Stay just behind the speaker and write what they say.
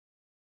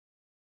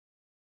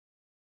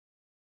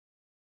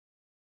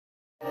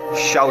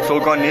Shout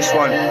out on this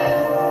one.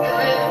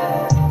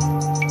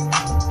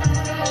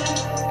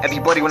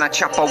 Everybody wanna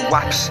chat about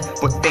waps,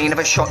 but they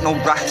never shot no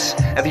rats.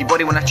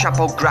 Everybody wanna chat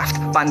about graft,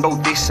 bando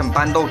this and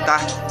bando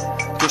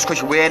that. Just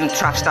cause you're wearing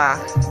trap star,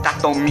 that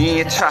don't mean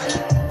you're trapped.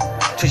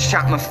 Just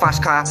chatting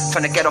fast car,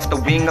 trying to get off the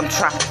wing, I'm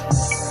trapped.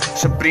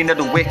 Sabrina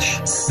the witch,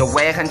 the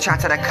way I can chat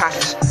to the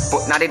cats,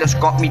 but now they just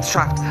got me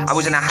trapped. I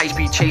was in a high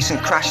speed chase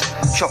and crashed,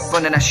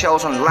 shotgunning the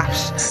shells on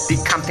laps,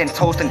 decamped in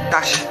toast and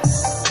dash.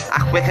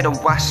 Act wicked and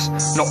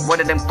was, not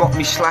one of them got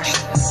me slashed.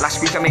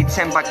 Last week I made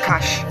 10 bad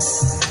cash.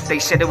 They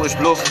said it was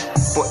love,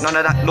 but none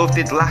of that love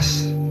did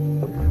last.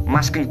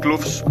 Mask and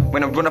gloves,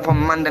 when I run up on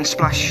man then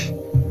splash.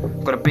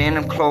 Gotta burn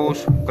them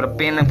clothes,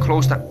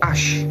 to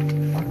ash.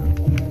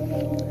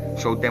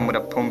 Show them what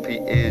a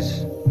pumpy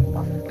is.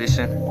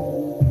 Listen.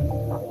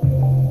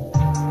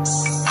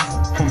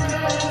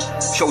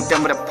 Show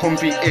them what a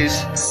pumpy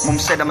is. Mum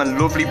said I'm a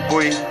lovely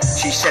boy,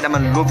 she said I'm a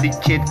lovely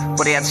kid,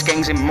 but they had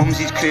skanks in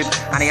mumsy's crib,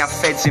 and they had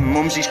feds in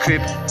mumsy's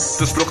crib,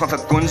 just looking for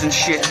guns and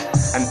shit.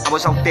 And I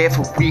was out there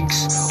for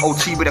weeks,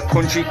 OT where the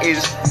country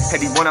is.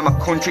 Heavy one, I'm a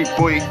country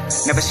boy,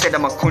 never said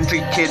I'm a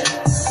country kid.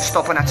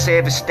 Stopping at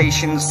service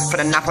stations for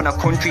the nap on a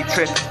country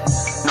trip.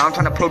 Now I'm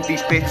trying to plug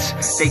these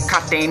bits, they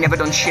cat, they ain't never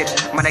done shit.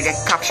 Man, I get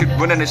captured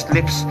running his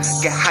lips,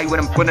 get high when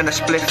I'm running a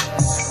split.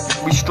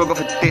 We struggle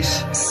for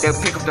this, they'll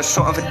pick up the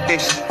something for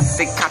this.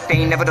 They cat, they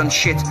ain't never done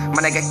shit.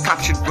 Man, I get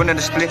captured running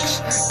the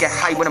spliffs, get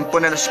high when I'm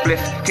running a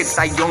spliff. Kids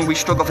die young, we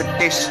struggle for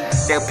this,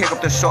 they'll pick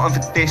up the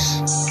something for this.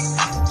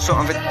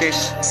 Something for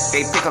this,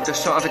 they pick up the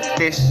something for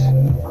this.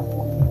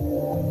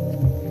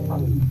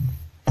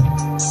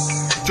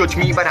 Judge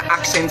me by the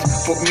accent,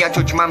 but me I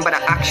judge man by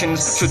the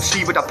actions. Should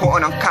see what I put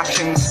on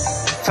captions.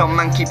 Tell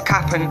man keep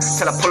capping,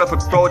 till I pull up a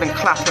road and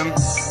clap him.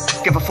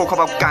 Give a fuck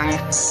about gang,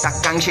 that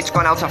gang shit's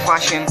gone out of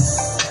fashion.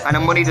 And the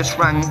money just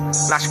rang,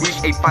 last week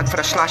 8 bad for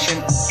the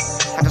slashing.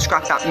 Had to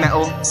scrap that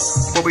metal,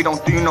 but we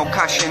don't do no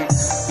cashing.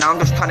 Now I'm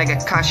just trying to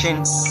get cash in,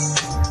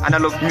 and I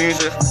love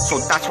music, so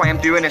that's why I'm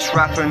doing this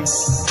rapping.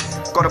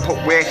 Gotta put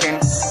work in,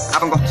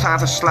 haven't got time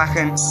for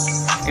slacking.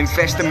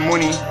 Investing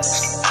money,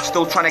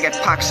 still trying to get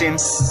packs in.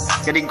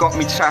 Yeah, they got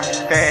me trapped,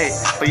 hey,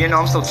 but you know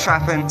I'm still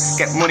trapping.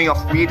 Get money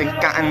off weed and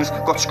gattens.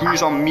 Got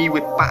screws on me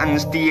with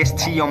battens,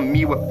 DST on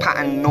me with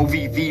pattern. No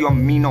VV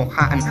on me, no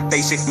hatting.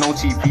 Basic, no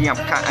TV, I'm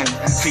catting.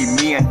 Free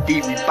me and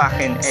D, we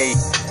backing, hey,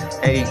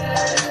 hey,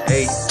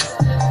 hey.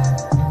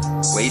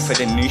 Wait for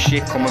the new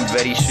shit coming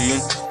very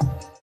soon.